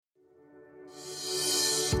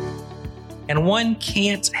And one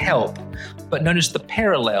can't help but notice the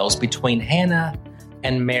parallels between Hannah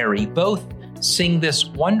and Mary. Both sing this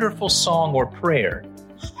wonderful song or prayer,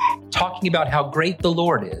 talking about how great the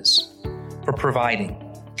Lord is for providing.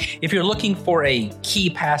 If you're looking for a key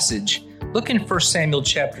passage, look in 1 Samuel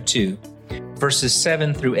chapter 2, verses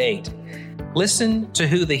 7 through 8. Listen to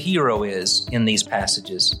who the hero is in these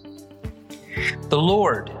passages. The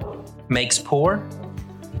Lord makes poor,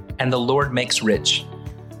 and the Lord makes rich.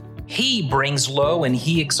 He brings low, and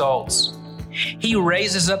he exalts. He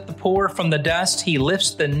raises up the poor from the dust. He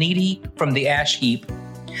lifts the needy from the ash heap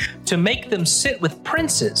to make them sit with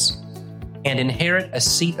princes and inherit a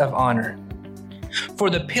seat of honor. For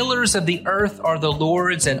the pillars of the earth are the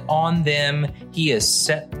Lord's, and on them he has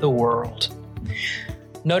set the world.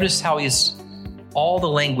 Notice how all the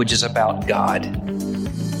language is about God.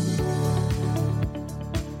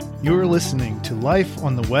 You're listening to Life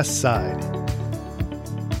on the West Side.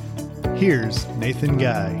 Here's Nathan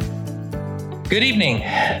Guy. Good evening.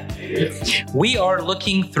 We are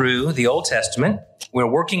looking through the Old Testament. We're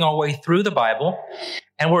working our way through the Bible,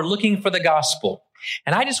 and we're looking for the gospel.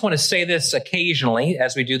 And I just want to say this occasionally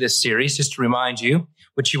as we do this series, just to remind you,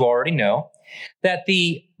 which you already know, that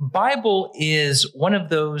the Bible is one of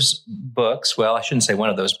those books. Well, I shouldn't say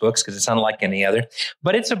one of those books because it's unlike any other,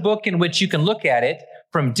 but it's a book in which you can look at it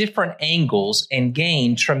from different angles and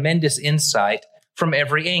gain tremendous insight from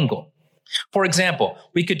every angle. For example,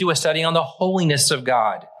 we could do a study on the holiness of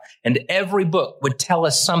God, and every book would tell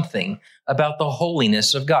us something about the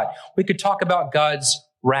holiness of God. We could talk about God's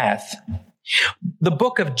wrath. The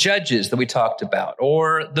book of Judges that we talked about,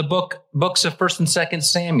 or the books of 1st and 2nd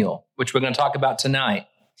Samuel, which we're going to talk about tonight,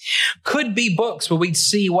 could be books where we'd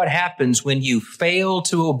see what happens when you fail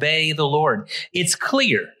to obey the Lord. It's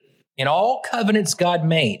clear in all covenants God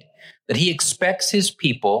made that he expects his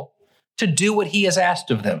people to do what he has asked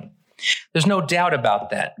of them. There's no doubt about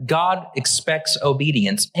that. God expects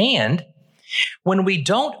obedience, and when we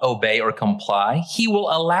don't obey or comply, he will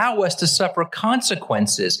allow us to suffer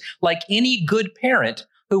consequences like any good parent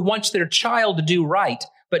who wants their child to do right,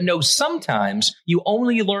 but knows sometimes you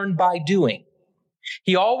only learn by doing.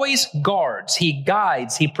 He always guards, he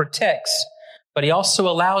guides, he protects, but he also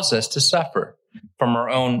allows us to suffer from our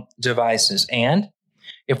own devices. And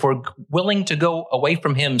if we're willing to go away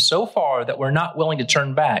from him so far that we're not willing to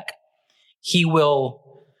turn back, he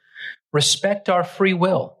will respect our free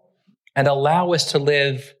will and allow us to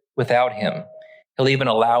live without him. He'll even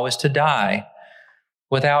allow us to die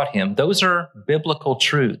without him. Those are biblical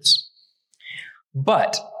truths.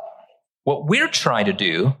 But what we're trying to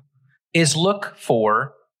do is look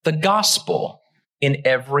for the gospel in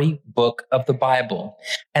every book of the Bible.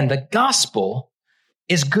 And the gospel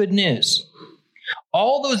is good news.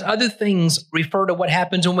 All those other things refer to what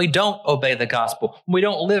happens when we don't obey the gospel, when we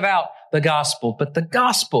don't live out the gospel. But the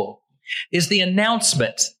gospel is the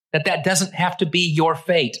announcement that doesn't have to be your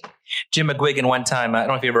fate. Jim McGuigan one time, I don't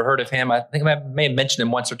know if you ever heard of him. I think I may have mentioned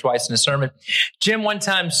him once or twice in a sermon. Jim one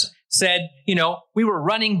time said, we were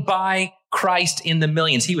running by Christ in the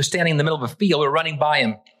millions. He was standing in the middle of a field. We were running by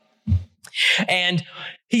him. And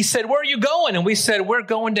he said, "Where are you going?" And we said, "We're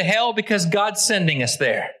going to hell because God's sending us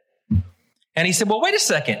there." And he said, "Well, wait a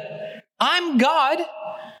second. I'm God,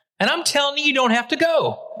 and I'm telling you don't have to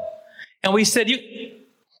go." And we said,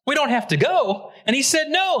 "We don't have to go." And he said,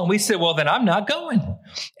 "No." And we said, "Well, then I'm not going."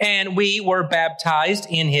 And we were baptized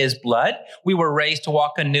in his blood. We were raised to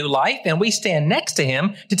walk a new life, and we stand next to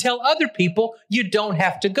him to tell other people you don't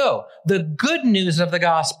have to go. The good news of the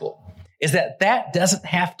gospel is that doesn't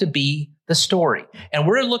have to be the story. And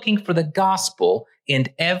we're looking for the gospel in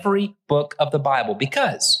every book of the Bible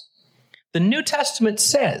because the New Testament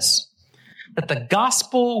says that the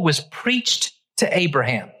gospel was preached to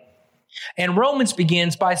Abraham. And Romans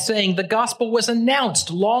begins by saying the gospel was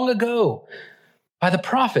announced long ago by the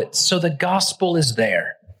prophets. So the gospel is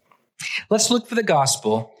there. Let's look for the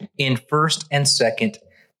gospel in 1st and 2nd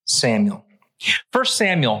Samuel. 1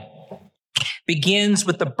 Samuel begins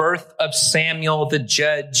with the birth of Samuel, the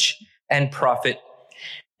judge and prophet,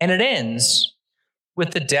 and it ends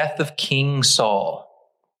with the death of King Saul.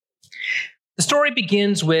 The story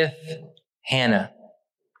begins with Hannah.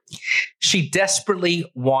 She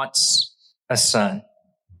desperately wants a son.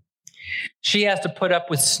 She has to put up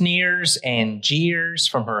with sneers and jeers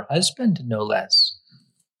from her husband, no less,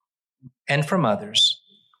 and from others.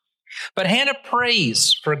 But Hannah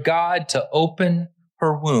prays for God to open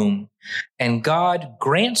her womb, and God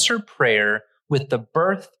grants her prayer with the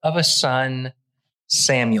birth of a son,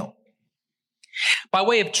 Samuel. By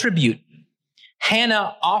way of tribute,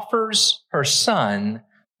 Hannah offers her son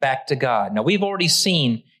back to God. Now, we've already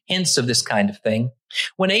seen hints of this kind of thing.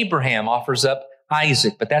 When Abraham offers up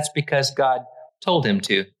Isaac, but that's because God told him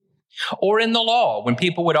to. Or in the law, when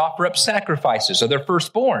people would offer up sacrifices of their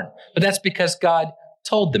firstborn, but that's because God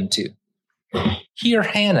told them to. Here,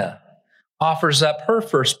 Hannah offers up her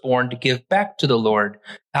firstborn to give back to the Lord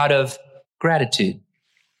out of gratitude.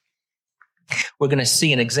 We're going to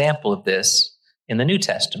see an example of this in the New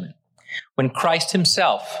Testament, when Christ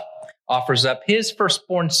himself offers up his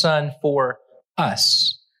firstborn son for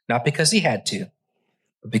us, not because he had to,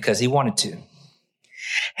 but because he wanted to.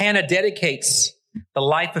 Hannah dedicates the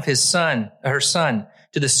life of her son,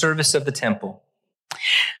 to the service of the temple.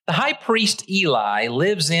 The high priest Eli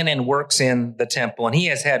lives in and works in the temple, and he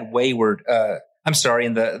has had in the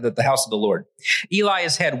house of the Lord. Eli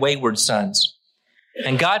has had wayward sons,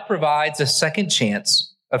 and God provides a second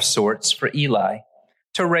chance of sorts for Eli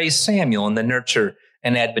to raise Samuel in the nurture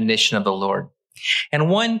and admonition of the Lord. And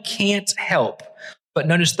one can't help but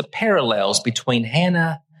notice the parallels between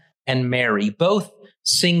Hannah and Mary. Both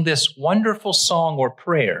sing this wonderful song or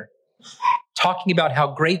prayer, talking about how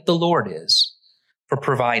great the Lord is for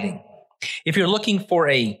providing. If you're looking for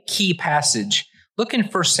a key passage, look in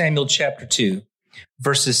 1 Samuel chapter 2,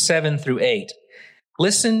 verses 7 through 8.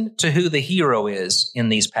 Listen to who the hero is in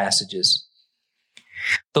these passages.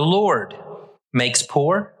 The Lord makes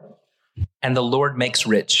poor, and the Lord makes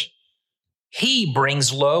rich. He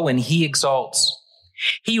brings low, and he exalts.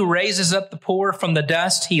 He raises up the poor from the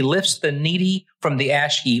dust. He lifts the needy from the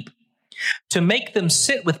ash heap to make them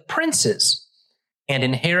sit with princes and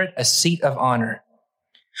inherit a seat of honor.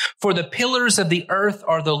 For the pillars of the earth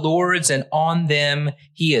are the Lord's, and on them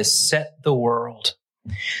he has set the world.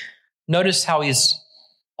 Notice how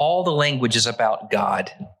all the language is about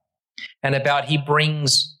God and about he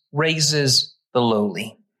raises the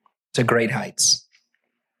lowly to great heights.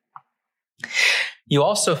 You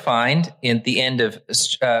also find in the end of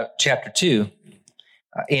chapter 2,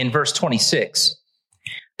 in verse 26,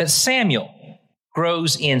 that Samuel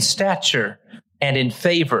grows in stature and in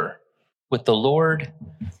favor with the Lord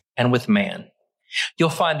and with man. You'll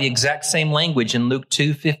find the exact same language in Luke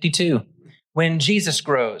 2:52, when Jesus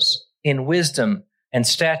grows in wisdom and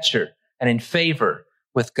stature and in favor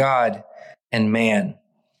with God and man.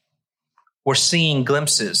 We're seeing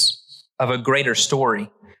glimpses of a greater story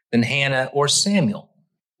than Hannah or Samuel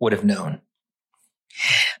would have known.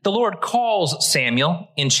 The Lord calls Samuel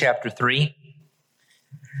in chapter 3,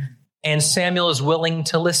 and Samuel is willing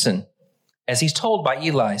to listen. As he's told by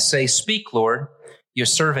Eli, say, "Speak, Lord, your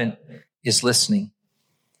servant is listening."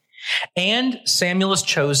 And Samuel is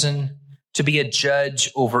chosen to be a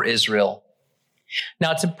judge over Israel.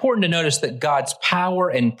 Now, it's important to notice that God's power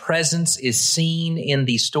and presence is seen in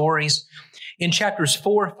these stories. In chapters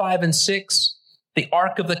 4, 5, and 6, the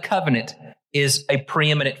Ark of the Covenant is a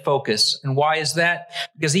preeminent focus. And why is that?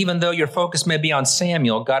 Because even though your focus may be on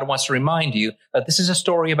Samuel, God wants to remind you that this is a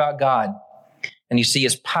story about God. And you see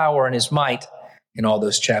his power and his might in all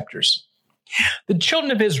those chapters. The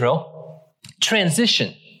children of Israel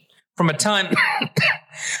transition from a time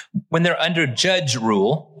when they're under judge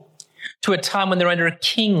rule to a time when they're under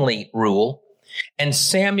kingly rule. And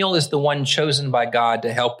Samuel is the one chosen by God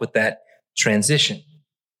to help with that transition.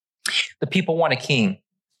 The people want a king.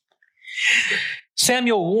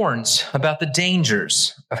 Samuel warns about the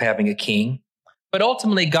dangers of having a king, but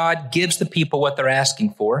ultimately God gives the people what they're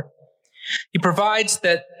asking for. He provides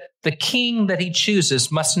that the king that he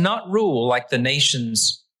chooses must not rule like the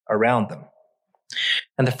nations around them.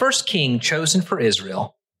 And the first king chosen for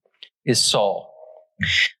Israel is Saul.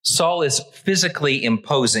 Saul is physically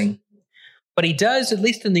imposing, but he does, at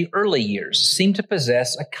least in the early years, seem to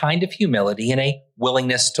possess a kind of humility and a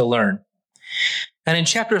willingness to learn. And in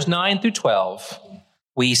chapters 9 through 12,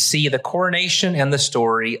 we see the coronation and the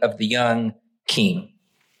story of the young king.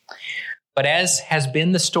 But as has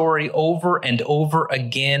been the story over and over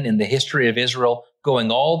again in the history of Israel, going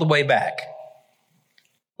all the way back,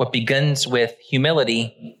 what begins with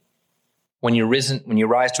humility, when you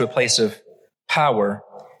rise to a place of power,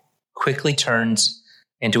 quickly turns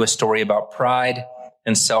into a story about pride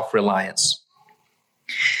and self-reliance.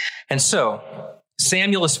 And so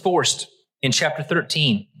Samuel is forced in chapter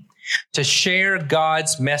 13 to share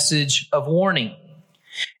God's message of warning.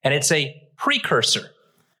 And it's a precursor.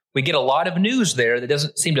 We get a lot of news there that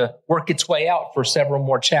doesn't seem to work its way out for several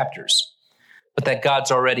more chapters, but that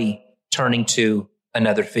God's already turning to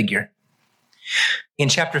another figure. In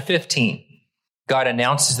chapter 15, God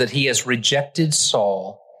announces that he has rejected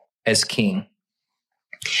Saul as king.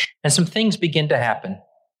 And some things begin to happen.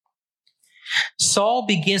 Saul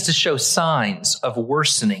begins to show signs of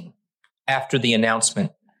worsening after the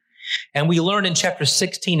announcement. And we learn in chapter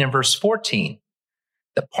 16 and verse 14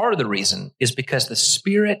 that part of the reason is because the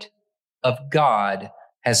Spirit of God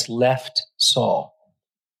has left Saul.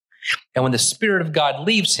 And when the Spirit of God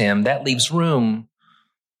leaves him, that leaves room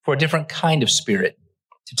for a different kind of spirit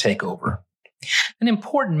to take over. An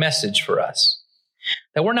important message for us,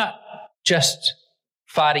 that we're not just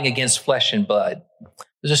fighting against flesh and blood.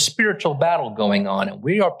 There's a spiritual battle going on, and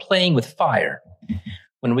we are playing with fire.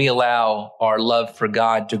 When we allow our love for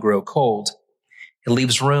God to grow cold, it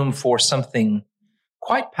leaves room for something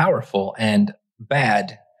quite powerful and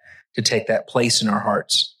bad to take that place in our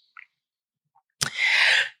hearts.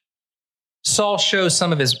 Saul shows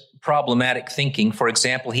some of his problematic thinking. For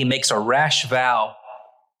example, he makes a rash vow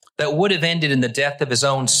that would have ended in the death of his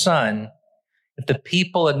own son if the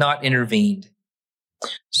people had not intervened.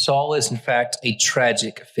 Saul is, in fact, a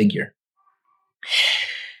tragic figure.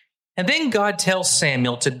 And then God tells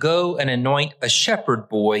Samuel to go and anoint a shepherd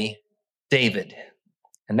boy, David.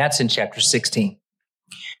 And that's in chapter 16.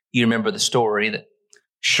 You remember the story that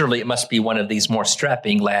surely it must be one of these more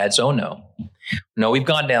strapping lads. Oh, no. No, we've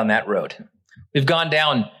gone down that road. We've gone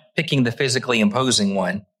down picking the physically imposing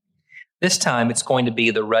one. This time it's going to be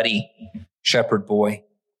the ruddy shepherd boy,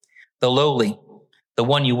 the lowly, the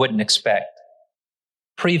one you wouldn't expect.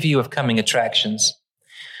 Preview of coming attractions.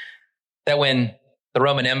 That when the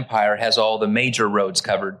Roman Empire has all the major roads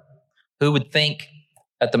covered, who would think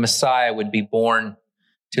that the Messiah would be born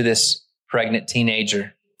to this pregnant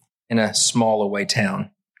teenager in a small away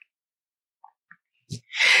town?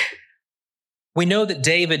 We know that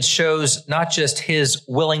David shows not just his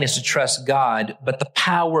willingness to trust God, but the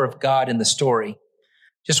power of God in the story.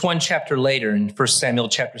 Just one chapter later in 1 Samuel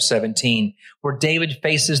chapter 17, where David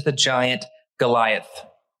faces the giant Goliath.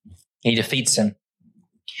 He defeats him.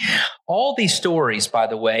 All these stories, by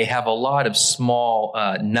the way, have a lot of small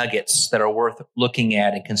nuggets that are worth looking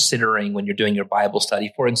at and considering when you're doing your Bible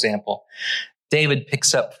study. For example, David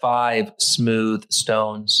picks up 5 smooth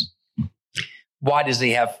stones. Why does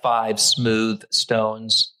he have 5 smooth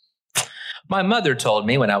stones? My mother told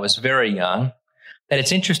me when I was very young that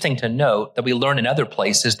it's interesting to note that we learn in other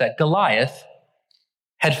places that Goliath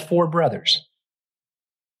had 4 brothers.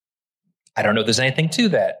 I don't know if there's anything to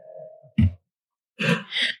that.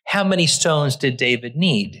 How many stones did David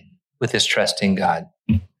need with his trust in God?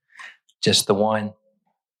 Just the one.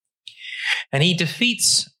 And he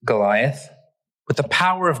defeats Goliath with the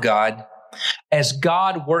power of God as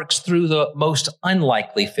God works through the most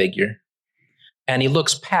unlikely figure. And he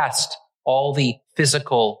looks past all the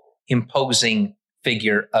physical, imposing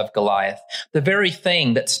figure of Goliath. The very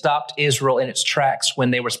thing that stopped Israel in its tracks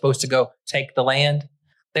when they were supposed to go take the land,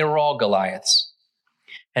 they were all Goliaths.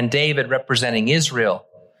 And David, representing Israel,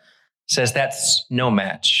 says that's no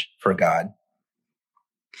match for God.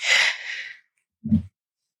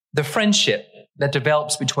 The friendship that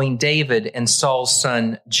develops between David and Saul's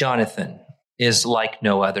son, Jonathan, is like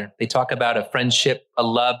no other. They talk about a friendship, a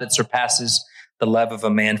love that surpasses the love of a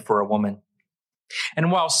man for a woman.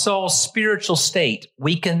 And while Saul's spiritual state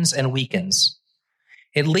weakens and weakens,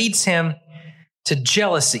 it leads him to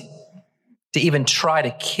jealousy, to even try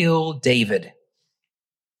to kill David.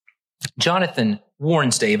 Jonathan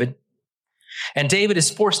warns David, and David is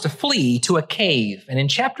forced to flee to a cave. And in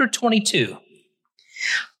chapter 22,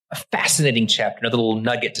 a fascinating chapter, another little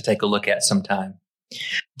nugget to take a look at sometime,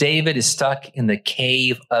 David is stuck in the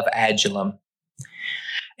cave of Adullam.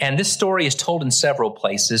 And this story is told in several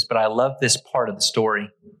places, but I love this part of the story.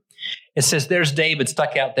 It says, there's David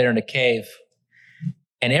stuck out there in a cave,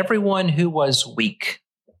 and everyone who was weak,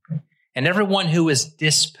 and everyone who was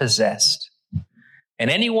dispossessed, and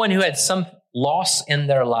anyone who had some loss in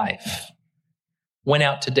their life went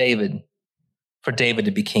out to David for David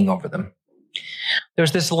to be king over them.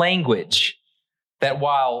 There's this language that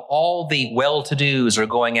while all the well-to-dos are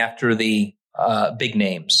going after the big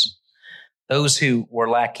names, those who were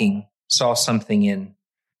lacking saw something in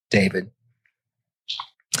David.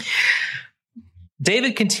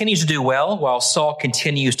 David continues to do well while Saul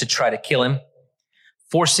continues to try to kill him,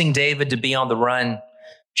 forcing David to be on the run,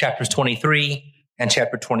 chapters 23 and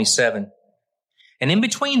chapter 27. And in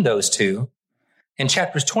between those two, in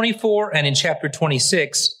chapters 24 and in chapter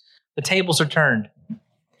 26, the tables are turned.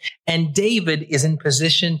 And David is in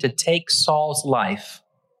position to take Saul's life,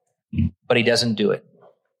 but he doesn't do it.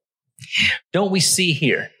 Don't we see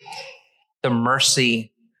here the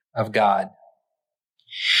mercy of God?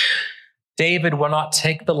 David will not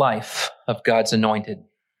take the life of God's anointed.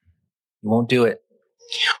 He won't do it.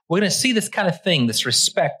 We're going to see this kind of thing, this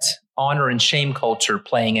respect, honor, and shame culture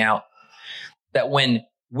playing out. That when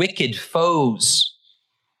wicked foes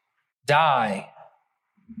die,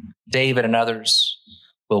 David and others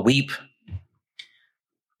will weep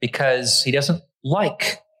because he doesn't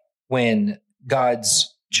like when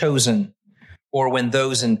God's chosen or when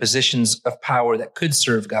those in positions of power that could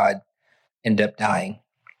serve God end up dying.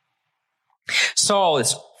 Saul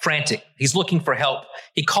is frantic. He's looking for help.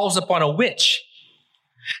 He calls upon a witch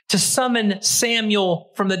to summon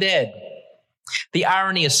Samuel from the dead. The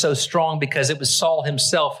irony is so strong because it was Saul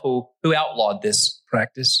himself who outlawed this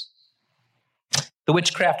practice. The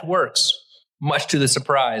witchcraft works, much to the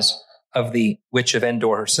surprise of the witch of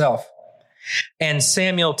Endor herself. And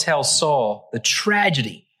Samuel tells Saul the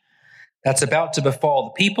tragedy that's about to befall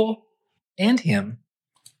the people and him.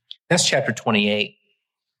 That's chapter 28.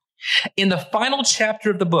 In the final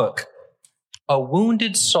chapter of the book, a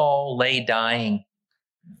wounded Saul lay dying.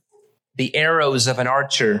 The arrows of an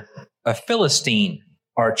archer, a Philistine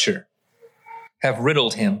archer, have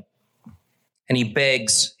riddled him. And he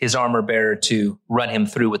begs his armor bearer to run him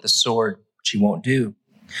through with the sword, which he won't do.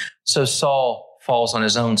 So Saul falls on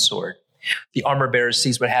his own sword. The armor bearer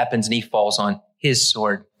sees what happens and he falls on his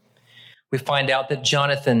sword. We find out that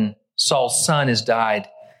Jonathan, Saul's son, has died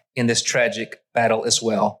in this tragic battle as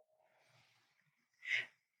well.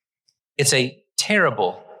 It's a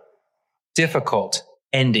terrible, difficult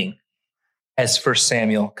ending as 1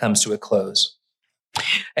 Samuel comes to a close.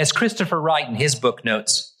 As Christopher Wright in his book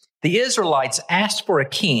notes, the Israelites asked for a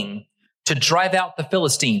king to drive out the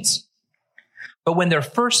Philistines. But when their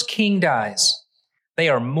first king dies, they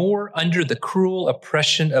are more under the cruel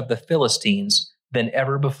oppression of the Philistines than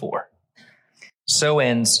ever before. So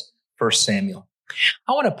ends 1 Samuel.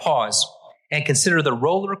 I want to pause and consider the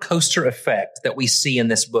roller coaster effect that we see in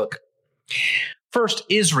this book. First,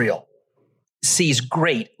 Israel sees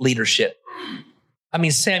great leadership.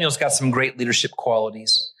 Samuel's got some great leadership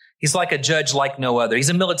qualities. He's like a judge like no other. He's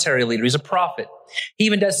a military leader. He's a prophet. He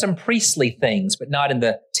even does some priestly things, but not in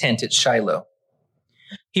the tent at Shiloh.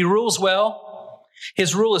 He rules well.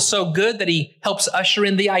 His rule is so good that he helps usher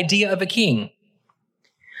in the idea of a king.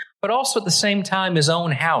 But also at the same time, his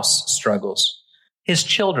own house struggles. His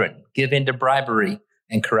children give in to bribery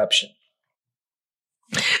and corruption.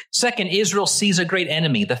 Second, Israel sees a great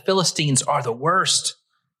enemy. The Philistines are the worst.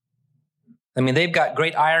 They've got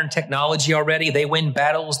great iron technology already. They win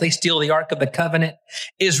battles. They steal the Ark of the Covenant.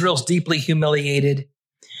 Israel's deeply humiliated.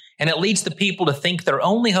 And it leads the people to think their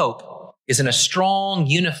only hope is in a strong,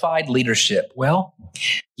 unified leadership. Well,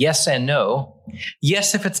 yes and no.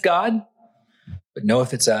 Yes, if it's God, but no,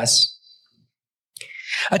 if it's us.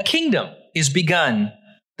 A kingdom is begun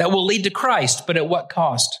that will lead to Christ, but at what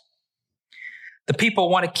cost? The people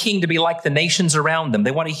want a king to be like the nations around them.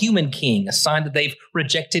 They want a human king, a sign that they've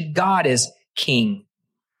rejected God as king.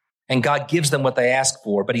 And God gives them what they ask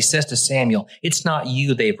for. But he says to Samuel, it's not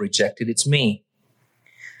you they've rejected, it's me.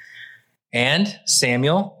 And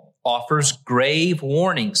Samuel offers grave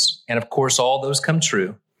warnings. And of course, all those come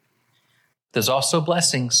true. There's also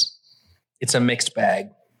blessings. It's a mixed bag.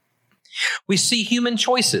 We see human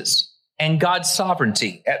choices and God's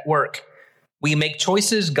sovereignty at work. We make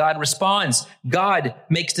choices, God responds. God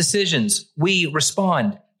makes decisions, we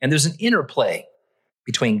respond. And there's an interplay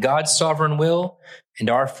between God's sovereign will and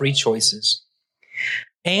our free choices.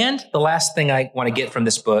 And the last thing I want to get from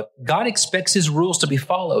this book, God expects his rules to be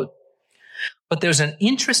followed. But there's an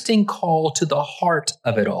interesting call to the heart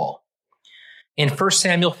of it all. In 1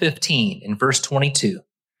 Samuel 15, in verse 22,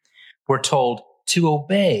 we're told to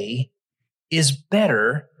obey is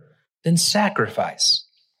better than sacrifice.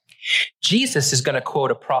 Jesus is going to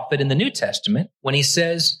quote a prophet in the New Testament when he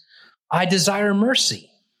says, I desire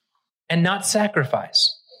mercy and not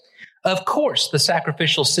sacrifice. Of course, the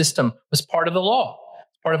sacrificial system was part of the law,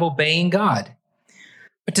 part of obeying God.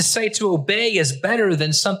 But to say to obey is better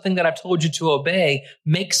than something that I've told you to obey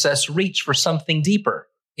makes us reach for something deeper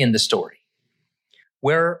in the story.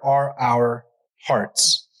 Where are our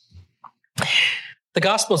hearts? The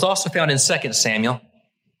gospel is also found in 2 Samuel.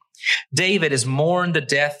 David has mourned the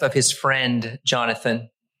death of his friend Jonathan,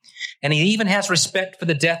 and he even has respect for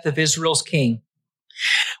the death of Israel's king.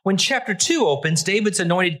 When chapter 2 opens, David's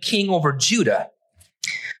anointed king over Judah,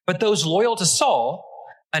 but those loyal to Saul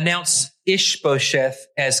announce Ishbosheth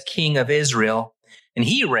as king of Israel, and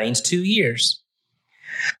he reigns 2 years.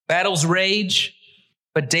 Battles rage,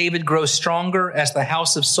 but David grows stronger as the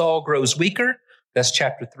house of Saul grows weaker. That's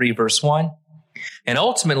chapter 3, verse 1. And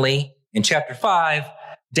ultimately, in chapter 5,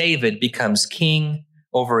 David becomes king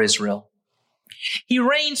over Israel. He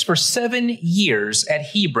reigns for 7 years at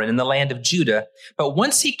Hebron in the land of Judah, but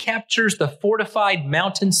once he captures the fortified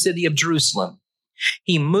mountain city of Jerusalem,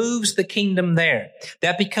 he moves the kingdom there.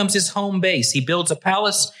 That becomes his home base. He builds a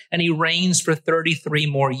palace and he reigns for 33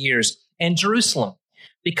 more years. And Jerusalem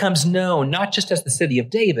becomes known not just as the city of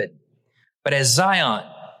David, but as Zion,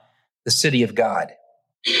 the city of God.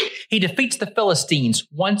 He defeats the Philistines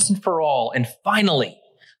once and for all. And finally,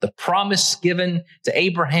 the promise given to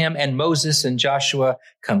Abraham and Moses and Joshua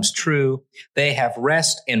comes true. They have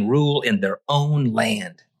rest and rule in their own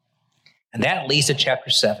land. And that leads to chapter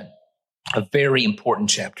 7, a very important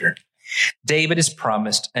chapter. David is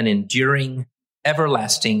promised an enduring,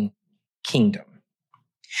 everlasting kingdom.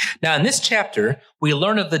 Now, in this chapter, we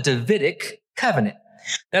learn of the Davidic covenant.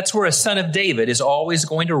 That's where a son of David is always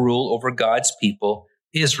going to rule over God's people,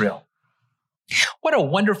 Israel. What a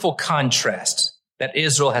wonderful contrast that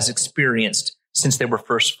Israel has experienced since they were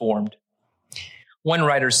first formed. One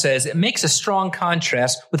writer says it makes a strong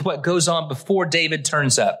contrast with what goes on before David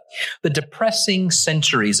turns up, the depressing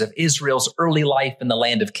centuries of Israel's early life in the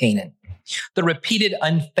land of Canaan, the repeated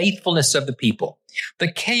unfaithfulness of the people,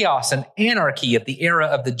 the chaos and anarchy of the era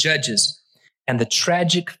of the judges, and the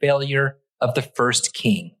tragic failure of the first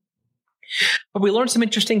king. But we learn some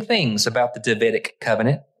interesting things about the Davidic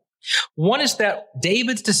covenant. One is that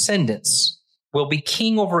David's descendants will be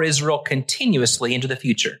king over Israel continuously into the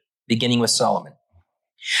future, beginning with Solomon.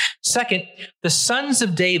 Second, the sons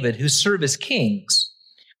of David who serve as kings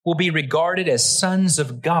will be regarded as sons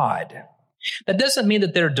of God. That doesn't mean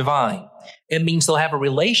that they're divine. It means they'll have a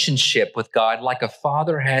relationship with God like a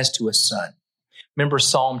father has to a son. Remember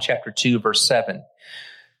Psalm chapter 2, verse 7.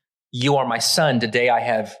 You are my son, today I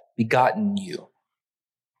have begotten you.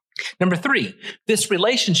 Number 3, this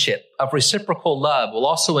relationship of reciprocal love will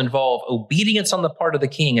also involve obedience on the part of the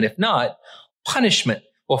king, and if not, punishment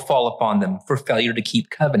will fall upon them for failure to keep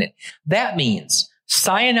covenant. That means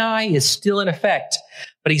Sinai is still in effect,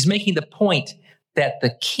 but he's making the point that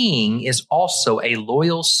the king is also a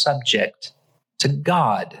loyal subject to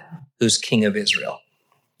God, who's king of Israel.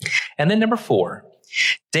 And then number 4,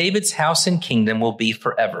 David's house and kingdom will be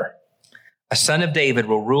forever. A son of David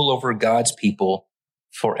will rule over God's people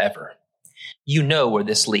forever. You know where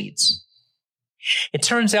this leads. It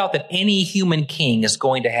turns out that any human king is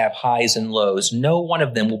going to have highs and lows. No one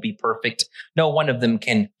of them will be perfect. No one of them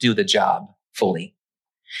can do the job fully.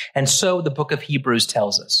 And so the book of Hebrews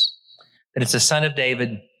tells us that it's a son of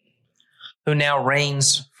David who now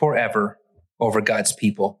reigns forever over God's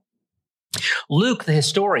people. Luke, the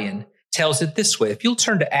historian, tells it this way. If you'll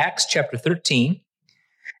turn to Acts chapter 13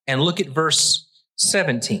 and look at verse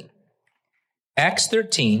 17. Acts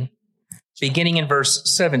 13, beginning in verse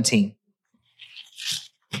 17.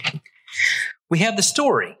 We have the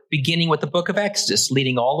story beginning with the book of Exodus,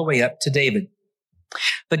 leading all the way up to David.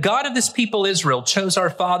 The God of this people Israel chose our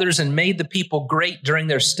fathers and made the people great during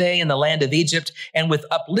their stay in the land of Egypt, and with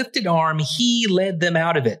uplifted arm, he led them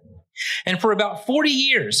out of it. And for about 40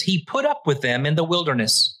 years, he put up with them in the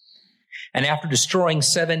wilderness. And after destroying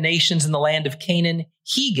 7 nations in the land of Canaan,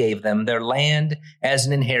 he gave them their land as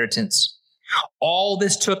an inheritance. All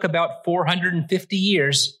this took about 450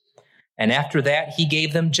 years. And after that, he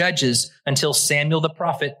gave them judges until Samuel the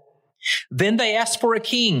prophet. Then they asked for a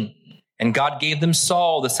king, and God gave them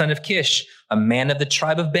Saul, the son of Kish, a man of the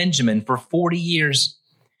tribe of Benjamin, for 40 years.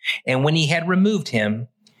 And when he had removed him,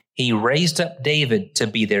 he raised up David to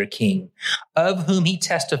be their king, of whom he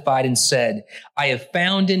testified and said, I have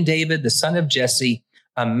found in David, the son of Jesse,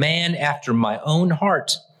 a man after my own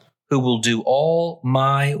heart, who will do all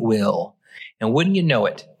my will. And wouldn't you know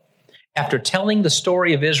it, after telling the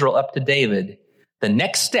story of Israel up to David, the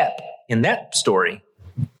next step in that story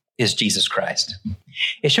is Jesus Christ.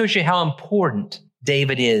 It shows you how important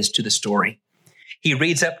David is to the story. He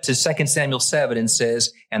reads up to 2 Samuel 7 and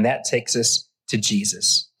says, and that takes us to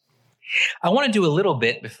Jesus. I want to do a little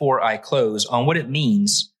bit before I close on what it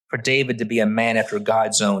means for David to be a man after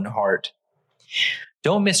God's own heart.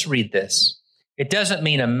 Don't misread this. It doesn't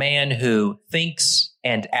mean a man who thinks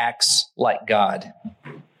and acts like God.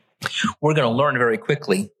 We're going to learn very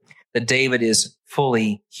quickly that David is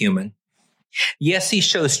fully human. Yes, he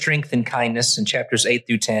shows strength and kindness in chapters 8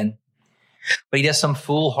 through 10, but he does some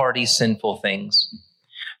foolhardy, sinful things.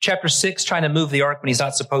 Chapter 6, trying to move the ark when he's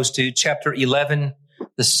not supposed to. Chapter 11,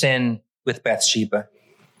 the sin with Bathsheba.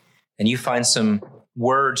 And you find some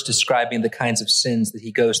words describing the kinds of sins that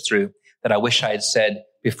he goes through that I wish I had said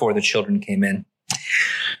before the children came in.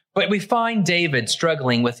 But we find David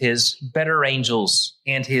struggling with his better angels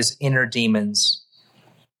and his inner demons.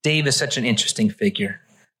 David is such an interesting figure,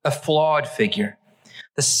 a flawed figure.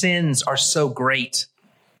 The sins are so great.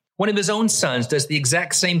 One of his own sons does the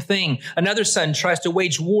exact same thing. Another son tries to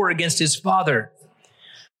wage war against his father.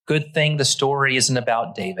 Good thing the story isn't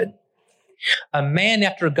about David. A man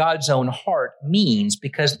after God's own heart means,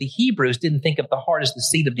 because the Hebrews didn't think of the heart as the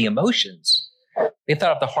seat of the emotions, they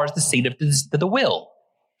thought of the heart as the seat of the will.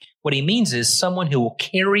 What he means is someone who will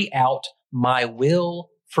carry out my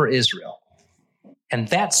will for Israel. And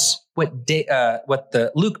that's what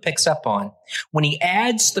the Luke picks up on when he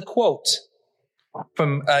adds the quote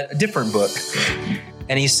from a different book.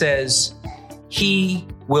 And he says, "He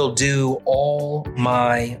will do all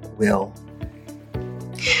my will."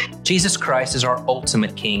 Jesus Christ is our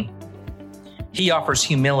ultimate King. He offers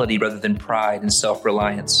humility rather than pride and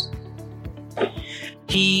self-reliance.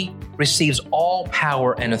 He receives all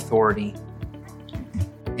power and authority.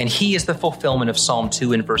 And he is the fulfillment of Psalm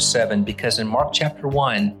 2 and verse 7, because in Mark chapter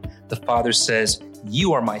 1, the Father says,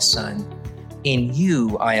 "You are my Son. In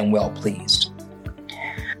you I am well pleased."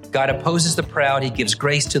 God opposes the proud. He gives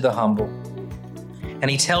grace to the humble. And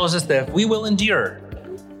he tells us that if we will endure,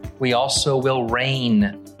 we also will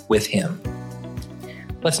reign with him.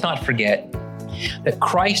 Let's not forget that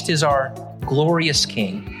Christ is our glorious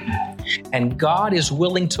King, and God is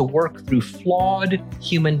willing to work through flawed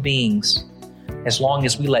human beings as long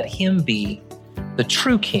as we let him be the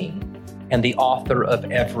true King and the author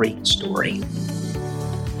of every story.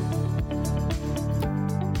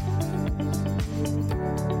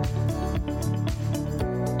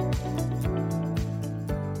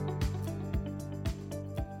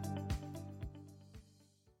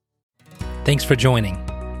 Thanks for joining.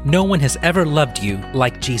 No one has ever loved you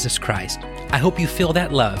like Jesus Christ. I hope you feel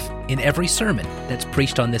that love in every sermon that's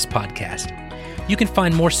preached on this podcast. You can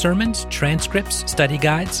find more sermons, transcripts, study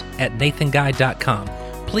guides at nathanguide.com.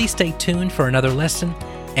 Please stay tuned for another lesson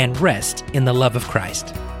and rest in the love of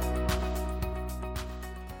Christ.